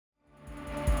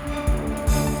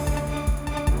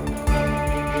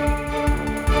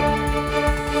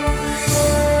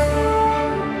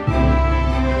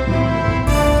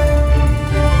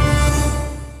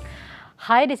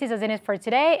Hi, this is Azenit for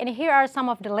today, and here are some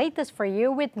of the latest for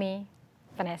you with me,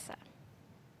 Vanessa.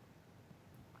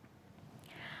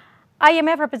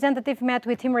 IMF representative met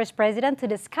with Timorese president to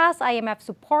discuss IMF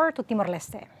support to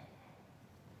Timor-Leste.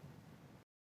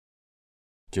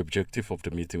 The objective of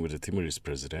the meeting with the Timorese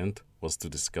president was to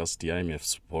discuss the IMF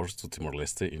support to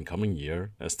Timor-Leste in coming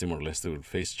year, as Timor-Leste will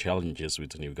face challenges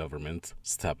with the new government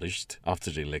established after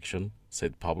the election,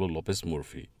 said Pablo Lopez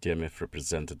Murphy, the IMF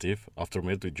representative, after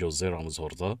met with Jose Ramos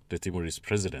Horta, the Timorese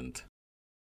president.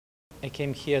 I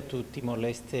came here to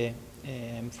Timor-Leste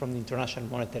from the International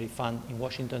Monetary Fund in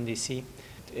Washington, D.C.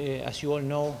 As you all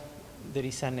know, there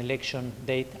is an election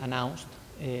date announced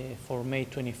for May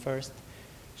 21st.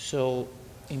 So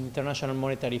in International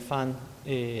Monetary Fund,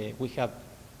 we have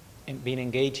been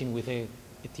engaging with the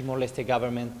Timor-Leste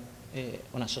government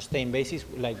on a sustained basis,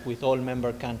 like with all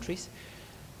member countries.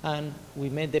 And we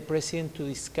met the president to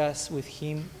discuss with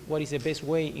him what is the best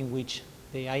way in which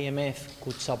the IMF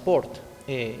could support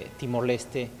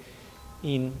Timor-Leste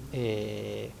in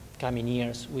coming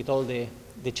years with all the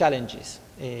challenges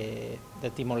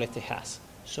that Timor-Leste has.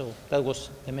 So that was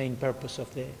the main purpose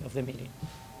of the meeting.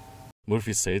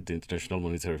 Murphy said the International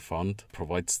Monetary Fund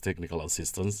provides technical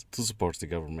assistance to support the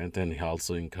government, and he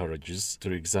also encourages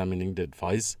to examining the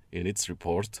advice in its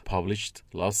report published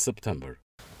last September.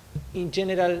 In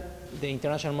general, the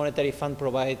International Monetary Fund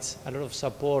provides a lot of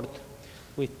support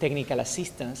with technical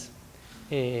assistance.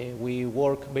 We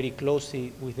work very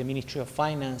closely with the Ministry of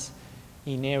Finance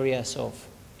in areas of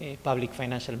public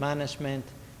financial management,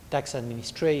 tax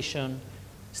administration,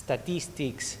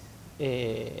 statistics,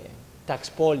 tax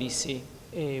policy.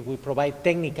 We provide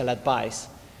technical advice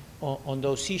on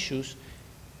those issues.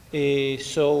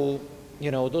 So,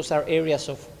 those are areas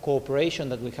of cooperation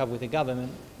that we have with the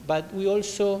government. But we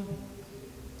also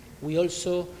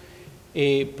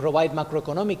provide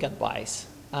macroeconomic advice,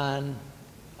 and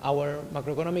our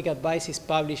macroeconomic advice is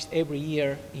published every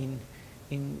year in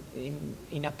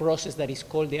a process that is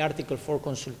called the Article 4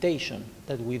 consultation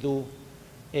that we do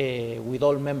with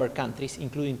all member countries,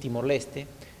 including Timor-Leste.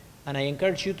 And I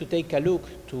encourage you to take a look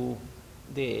to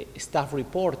the staff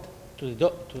report, to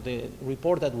the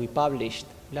report that we published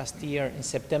last year in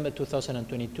September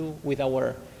 2022 with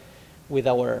our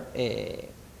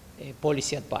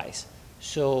policy advice.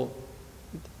 So,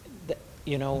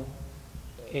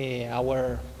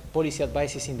 our policy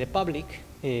advice is in the public.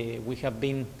 We have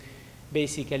been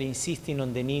basically insisting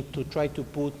on the need to try to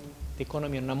put the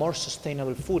economy on a more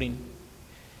sustainable footing.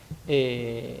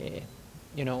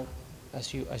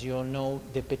 As you all know,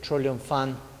 the petroleum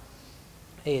fund,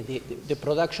 the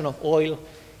production of oil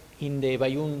in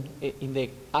the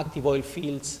active oil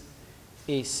fields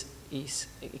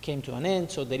came to an end,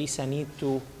 so there is a need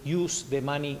to use the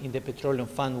money in the petroleum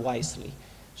fund wisely.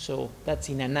 So that's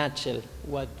in a nutshell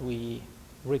what we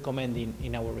recommend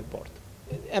in our report.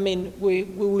 I mean, we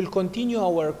will continue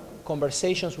our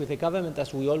conversations with the government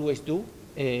as we always do.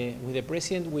 With the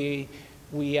president, we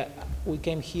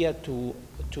came here to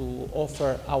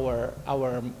offer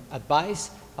our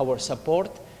advice, our support,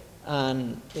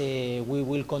 and we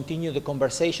will continue the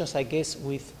conversations, I guess,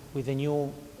 with the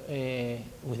new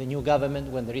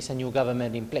government when there is a new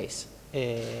government in place.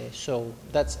 So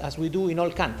that's as we do in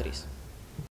all countries.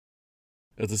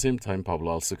 At the same time,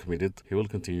 Pablo also committed he will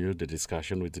continue the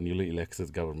discussion with the newly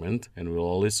elected government and will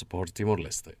always support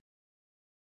Timor-Leste.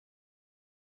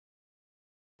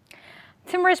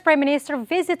 Timorese Prime Minister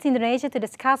visits Indonesia to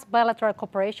discuss bilateral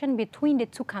cooperation between the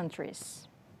two countries.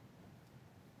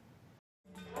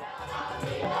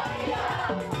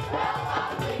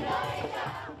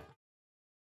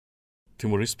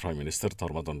 Timorese Prime Minister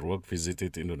Tarmatan Ruak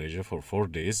visited Indonesia for 4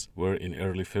 days, where in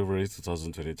early February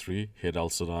 2023 he had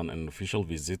also done an official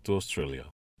visit to Australia.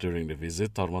 During the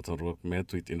visit, Tarmatan Ruak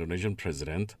met with Indonesian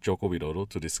President Joko Widodo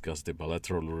to discuss the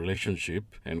bilateral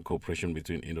relationship and cooperation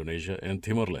between Indonesia and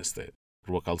Timor-Leste.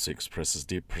 Ruak also expresses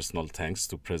deep personal thanks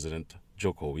to President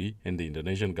Jokowi and the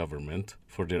Indonesian government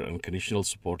for their unconditional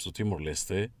support to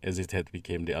Timor-Leste, as it had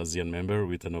become the ASEAN member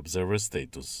with an observer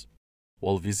status.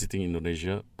 While visiting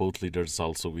Indonesia, both leaders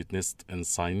also witnessed and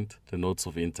signed the notes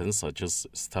of intent such as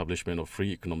establishment of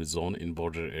free economic zone in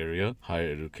border area,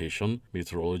 higher education,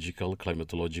 meteorological,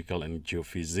 climatological and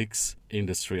geophysics,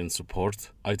 industry and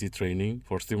support, IT training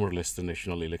for Timor-Leste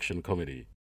National Election Committee.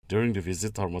 During the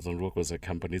visit, Tarmatan Ruak was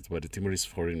accompanied by the Timorese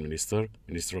Foreign Minister,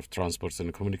 Minister of Transport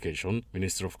and Communication,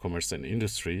 Minister of Commerce and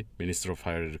Industry, Minister of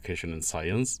Higher Education and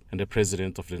Science, and the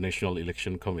President of the National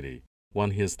Election Committee.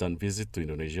 When he has done visit to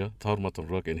Indonesia, Tarmatan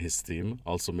Ruak and his team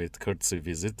also made courtesy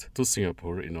visit to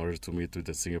Singapore in order to meet with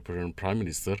the Singaporean Prime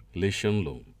Minister Lee Hsien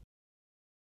Loong.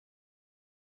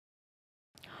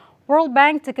 World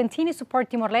Bank to continue support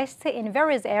Timor-Leste in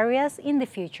various areas in the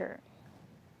future.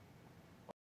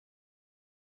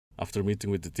 After meeting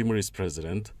with the Timorese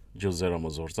President, José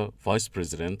Ramos Horta, Vice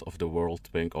President of the World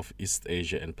Bank of East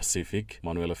Asia and Pacific,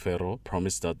 Manuela Ferro,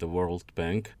 promised that the World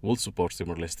Bank will support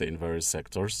Timor-Leste in various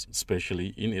sectors,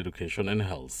 especially in education and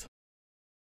health.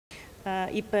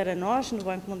 E para nós, no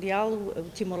Banco Mundial, o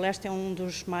Timor-Leste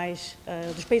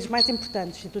é dos países mais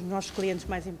importantes e dos nossos clientes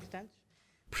mais importantes.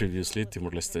 Previously,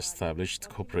 Timor-Leste established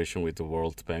cooperation with the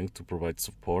World Bank to provide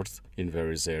support in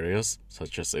various areas,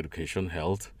 such as education,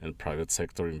 health, and private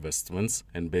sector investments,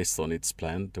 and based on its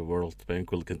plan, the World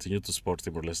Bank will continue to support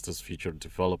Timor-Leste's future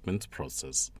development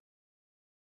process.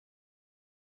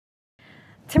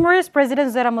 Timorese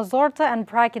President José Ramos Horta and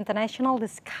BRAC International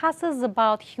discusses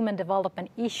about human development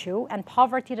issue and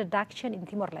poverty reduction in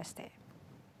Timor-Leste.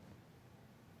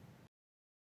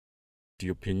 The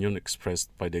opinion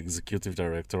expressed by the Executive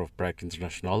Director of BRAC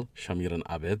International, Shamiran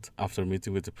Abed, after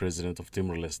meeting with the President of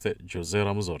Timor-Leste, José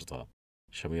Ramos Horta.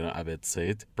 Shamiran Abed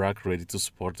said, BRAC ready to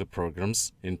support the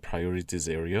programs in priorities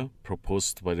area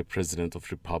proposed by the President of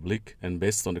Republic and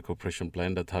based on the cooperation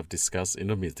plan that have discussed in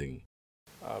the meeting.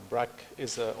 BRAC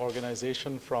is an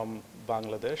organization from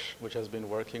Bangladesh which has been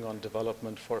working on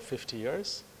development for 50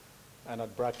 years. And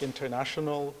at BRAC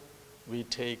International, we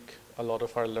take a lot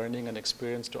of our learning and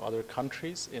experience to other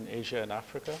countries in Asia and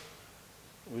Africa.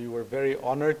 We were very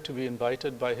honored to be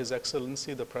invited by His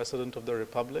Excellency, the President of the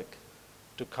Republic,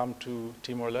 to come to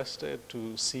Timor-Leste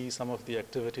to see some of the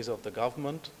activities of the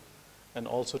government and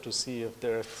also to see if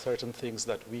there are certain things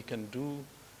that we can do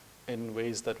in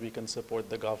ways that we can support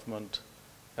the government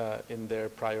in their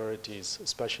priorities,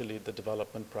 especially the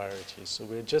development priorities. So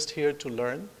we're just here to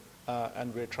learn.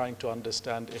 And we're trying to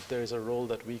understand if there is a role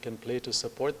that we can play to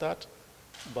support that.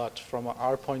 But from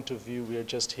our point of view, we are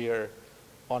just here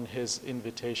on his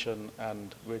invitation,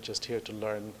 and we're just here to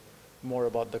learn more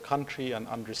about the country and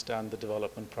understand the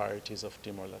development priorities of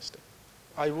Timor-Leste.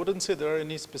 I wouldn't say there are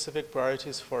any specific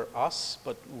priorities for us,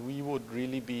 but we would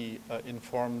really be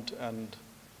informed, and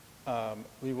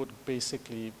we would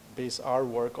basically base our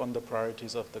work on the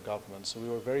priorities of the government. So we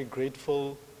were very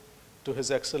grateful to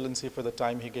His Excellency for the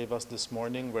time he gave us this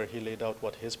morning, where he laid out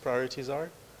what his priorities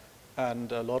are.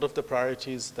 And a lot of the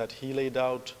priorities that he laid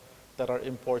out that are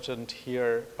important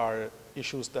here are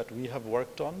issues that we have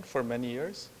worked on for many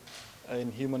years.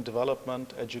 In human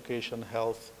development, education,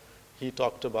 health, he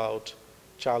talked about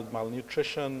child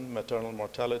malnutrition, maternal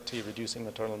mortality, reducing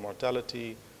maternal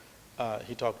mortality.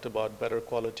 He talked about better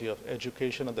quality of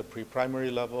education at the pre-primary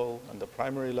level and the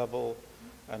primary level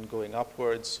and going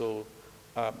upwards. So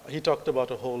he talked about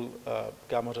a whole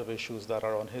gamut of issues that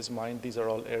are on his mind. These are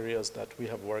all areas that we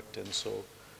have worked in. So,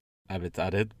 Abed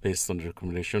added, based on the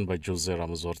recommendation by José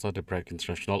Ramos Horta, the BRAC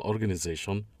International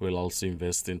Organization will also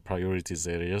invest in priorities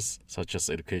areas such as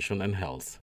education and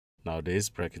health. Nowadays,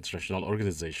 BRAC International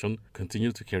Organization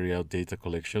continue to carry out data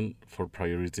collection for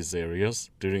priorities areas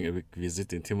during a week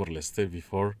visit in Timor-Leste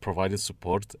before providing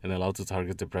support and allow to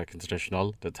target the BRAC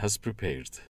International that has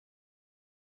prepared.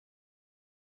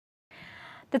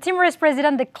 The Timorese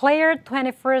President declared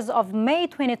 21st of May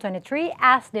 2023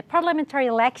 as the parliamentary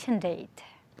election date.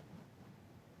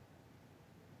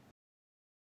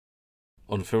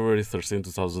 On February 13,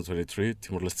 2023,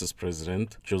 Timor-Leste's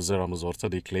President, José Ramos Horta,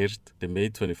 declared the May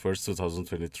 21,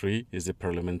 2023 is the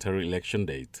parliamentary election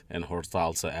date, and Horta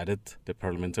also added the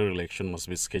parliamentary election must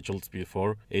be scheduled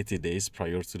before 80 days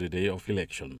prior to the day of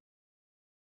election.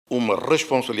 Uma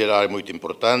responsabilidade muito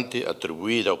importante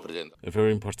atribuída ao Presidente. A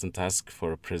very important task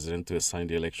for a president to assign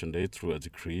the election date through a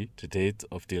decree, the date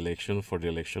of the election for the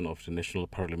election of the National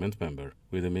Parliament member,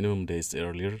 with the minimum days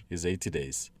earlier is 80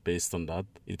 days. Based on that,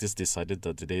 it is decided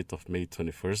that the date of May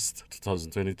 21st,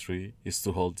 2023 is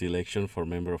to hold the election for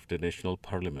member of the National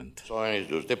Parliament.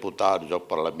 Dos deputados ao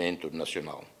Parlamento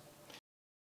Nacional.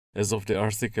 As of the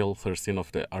Article 13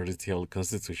 of the RTL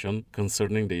Constitution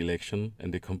concerning the election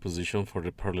and the composition for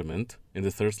the Parliament, in the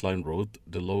third line wrote,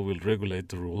 the law will regulate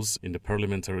the rules in the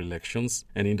parliamentary elections,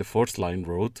 and in the fourth line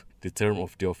wrote, the term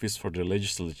of the office for the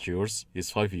legislatures is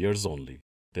 5 years only.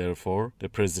 Therefore, the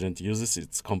President uses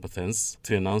its competence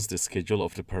to announce the schedule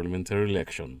of the parliamentary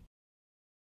election.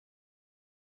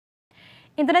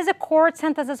 Indonesia court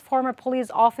sentences former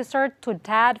police officer to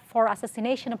death for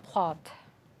assassination plot.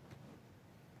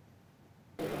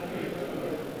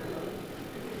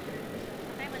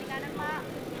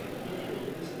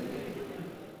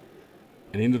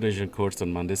 An Indonesian court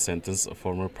on Monday sentenced a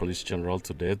former police general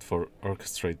to death for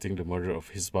orchestrating the murder of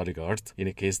his bodyguard in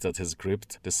a case that has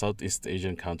gripped the Southeast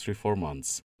Asian country for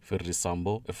months. Ferdi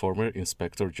Sambo, a former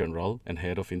Inspector General and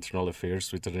head of internal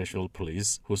affairs with the National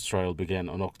Police, whose trial began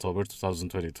on October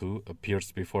 2022, appeared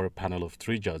before a panel of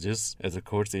 3 judges at a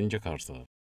court in Jakarta.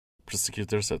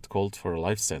 Prosecutors had called for a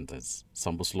life sentence.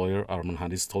 Sambo's lawyer Arman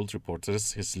Hadis told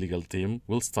reporters his legal team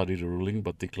will study the ruling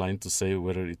but declined to say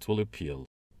whether it will appeal.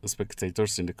 The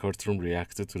spectators in the courtroom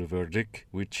reacted to the verdict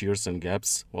with cheers and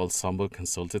gasps while Sambo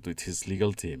consulted with his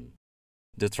legal team.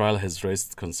 The trial has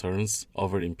raised concerns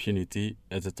over impunity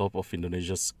at the top of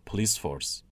Indonesia's police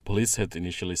force. Police had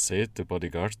initially said the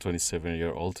bodyguard,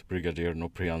 27-year-old Brigadier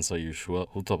Nopriyansa Yusua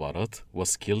Huta Barat,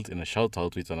 was killed in a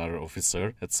shootout with another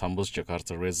officer at Sambo's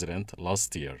Jakarta residence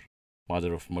last year.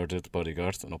 Mother of murdered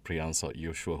bodyguard Nopriyansa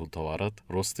Yusua Huta Barat,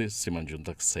 Rosti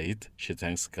Simanjuntak, said she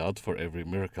thanks God for every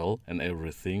miracle and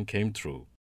everything came true.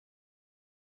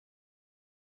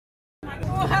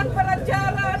 Tuhan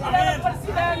perancaran dalam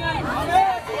persidangan.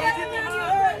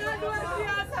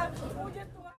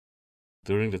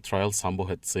 During the trial, Sambo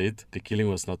had said the killing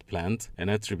was not planned and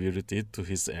attributed it to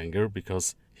his anger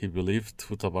because he believed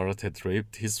Huta Barat had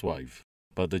raped his wife.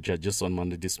 But the judges on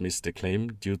Monday dismissed the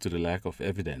claim due to the lack of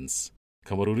evidence.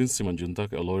 Kamarudin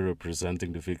Simanjuntak, a lawyer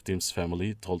representing the victim's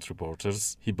family, told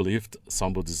reporters he believed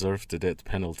Sambo deserved the death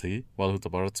penalty, while Huta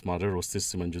Barat's mother, Rosti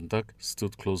Simanjuntak,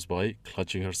 stood close by,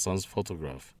 clutching her son's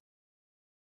photograph.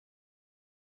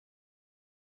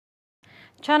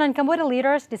 China and Cambodia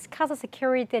leaders discuss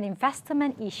security and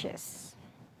investment issues.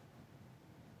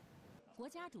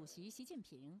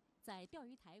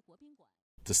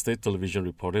 The state television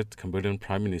reported Cambodian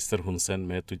Prime Minister Hun Sen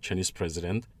met with Chinese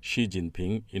President Xi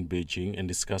Jinping in Beijing and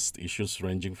discussed issues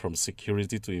ranging from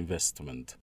security to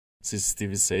investment.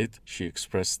 CCTV said she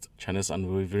expressed China's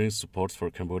unwavering support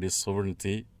for Cambodia's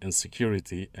sovereignty and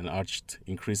security and urged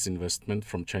increased investment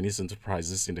from Chinese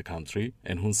enterprises in the country,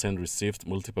 and Hun Sen received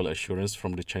multiple assurances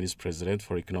from the Chinese president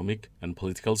for economic and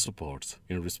political support.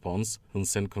 In response, Hun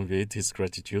Sen conveyed his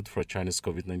gratitude for China's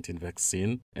COVID-19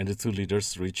 vaccine, and the two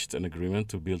leaders reached an agreement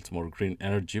to build more green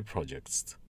energy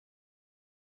projects.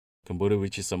 Cambodia,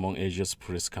 which is among Asia's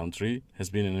poorest country, has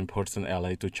been an important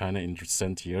ally to China in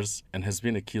recent years and has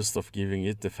been accused of giving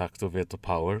it de facto veto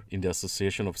power in the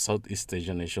Association of Southeast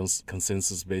Asian Nations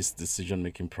consensus-based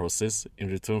decision-making process in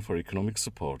return for economic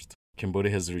support.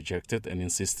 Cambodia has rejected and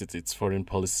insisted its foreign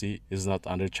policy is not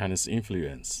under China's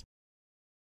influence.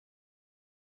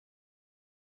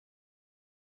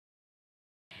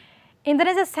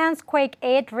 Indonesia sends quake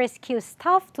aid rescue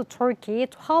staff to Turkey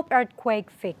to help earthquake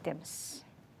victims.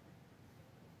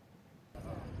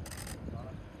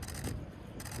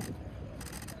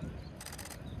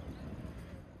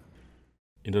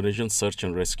 Indonesian search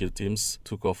and rescue teams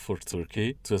took off for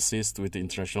Turkey to assist with the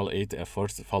international aid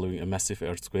effort following a massive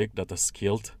earthquake that has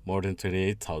killed more than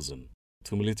 28,000.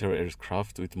 2 military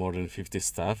aircraft with more than 50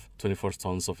 staff, 24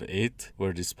 tons of aid,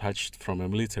 were dispatched from a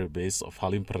military base of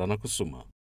Halim Perdana Kusuma.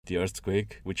 The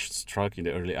earthquake, which struck in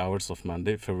the early hours of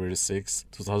Monday, February 6,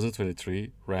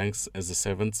 2023, ranks as the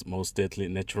 7th most deadly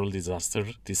natural disaster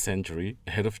this century,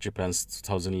 ahead of Japan's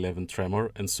 2011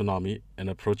 tremor and tsunami, and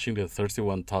approaching the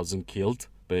 31,000 killed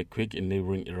by a quake in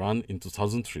neighboring Iran in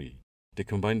 2003. The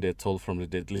combined death toll from the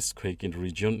deadliest quake in the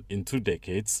region in 2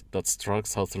 decades that struck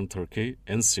southern Turkey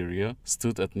and Syria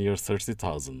stood at near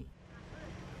 30,000.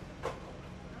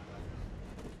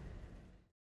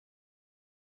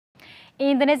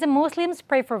 Indonesian Muslims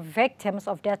pray for victims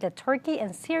of deadly Turkey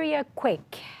and Syria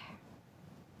quake.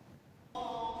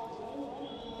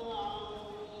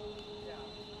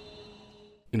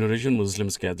 Indonesian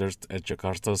Muslims gathered at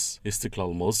Jakarta's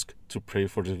Istiqlal Mosque to pray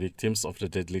for the victims of the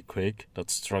deadly quake that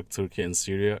struck Turkey and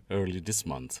Syria early this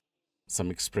month.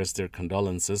 Some expressed their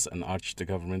condolences and urged the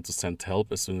government to send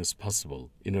help as soon as possible.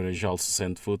 Indonesia also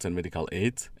sent food and medical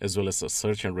aid, as well as a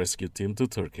search and rescue team to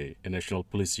Turkey. A national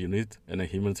police unit and a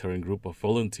humanitarian group of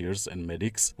volunteers and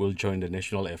medics will join the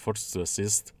national efforts to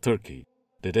assist Turkey.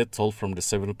 The death toll from the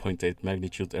 7.8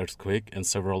 magnitude earthquake and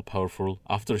several powerful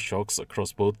aftershocks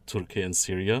across both Turkey and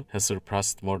Syria has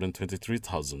surpassed more than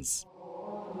 23,000.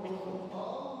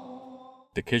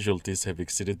 The casualties have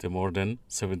exceeded the more than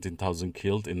 17,000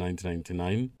 killed in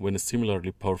 1999, when a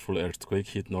similarly powerful earthquake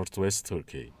hit northwest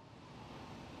Turkey.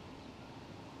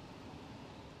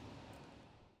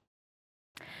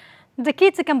 The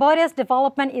key to Cambodia's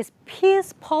development is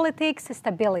peace, politics,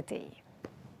 stability.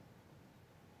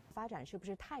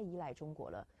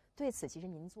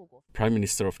 Prime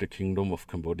Minister of the Kingdom of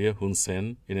Cambodia, Hun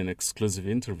Sen, in an exclusive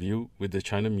interview with the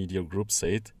China media group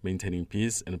said maintaining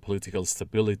peace and political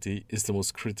stability is the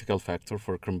most critical factor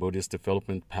for Cambodia's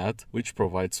development path, which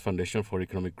provides foundation for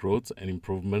economic growth and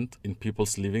improvement in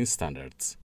people's living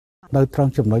standards.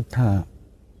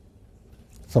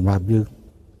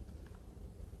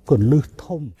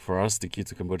 For us, the key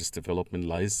to Cambodia's development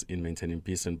lies in maintaining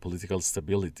peace and political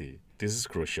stability. This is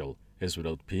crucial, as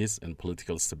without peace and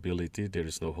political stability, there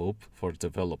is no hope for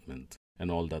development. And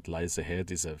all that lies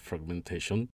ahead is a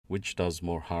fragmentation, which does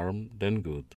more harm than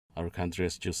good. Our country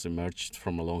has just emerged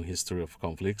from a long history of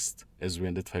conflicts, as we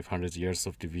ended 500 years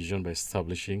of division by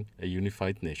establishing a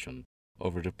unified nation.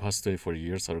 Over the past 24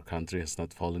 years, our country has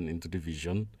not fallen into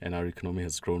division, and our economy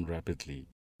has grown rapidly.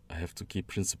 I have two key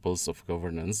principles of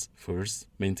governance. First,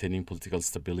 maintaining political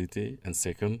stability, and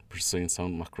second, pursuing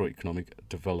sound macroeconomic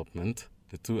development.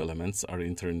 The two elements are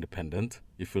interdependent.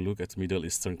 If we look at Middle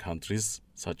Eastern countries,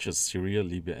 such as Syria,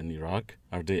 Libya, and Iraq,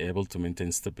 are they able to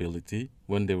maintain stability?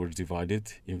 When they were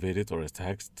divided, invaded, or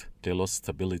attacked, they lost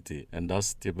stability, and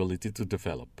thus the ability to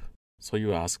develop. So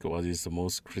you ask, what is the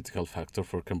most critical factor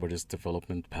for Cambodia's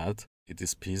development path? It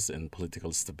is peace and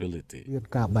political stability.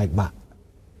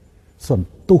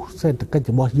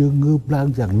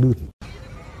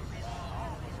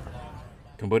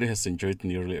 Cambodia has enjoyed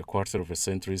nearly a quarter of a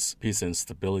century's peace and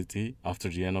stability after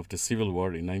the end of the civil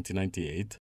war in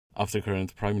 1998, after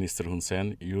current Prime Minister Hun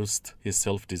Sen used his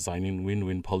self-designing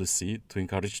win-win policy to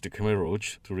encourage the Khmer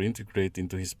Rouge to reintegrate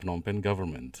into his Phnom Penh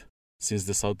government. Since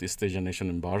the Southeast Asian nation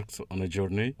embarked on a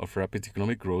journey of rapid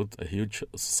economic growth, a huge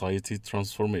society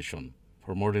transformation.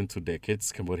 For more than 2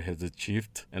 decades, Cambodia has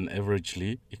achieved an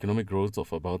averagely economic growth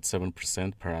of about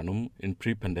 7% per annum in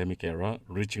pre-pandemic era,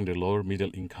 reaching the lower middle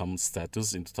income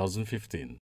status in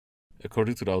 2015.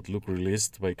 According to the outlook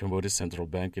released by Cambodia's central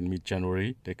bank in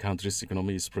mid-January, the country's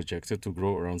economy is projected to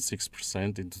grow around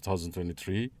 6% in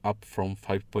 2023, up from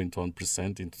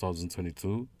 5.1% in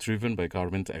 2022, driven by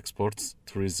garment exports,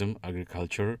 tourism,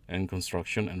 agriculture, and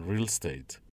construction and real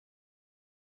estate.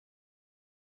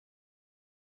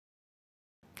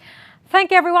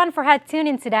 Thank you everyone for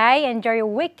tuning in today. Enjoy your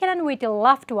weekend with your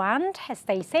loved ones.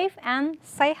 Stay safe and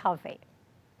stay healthy.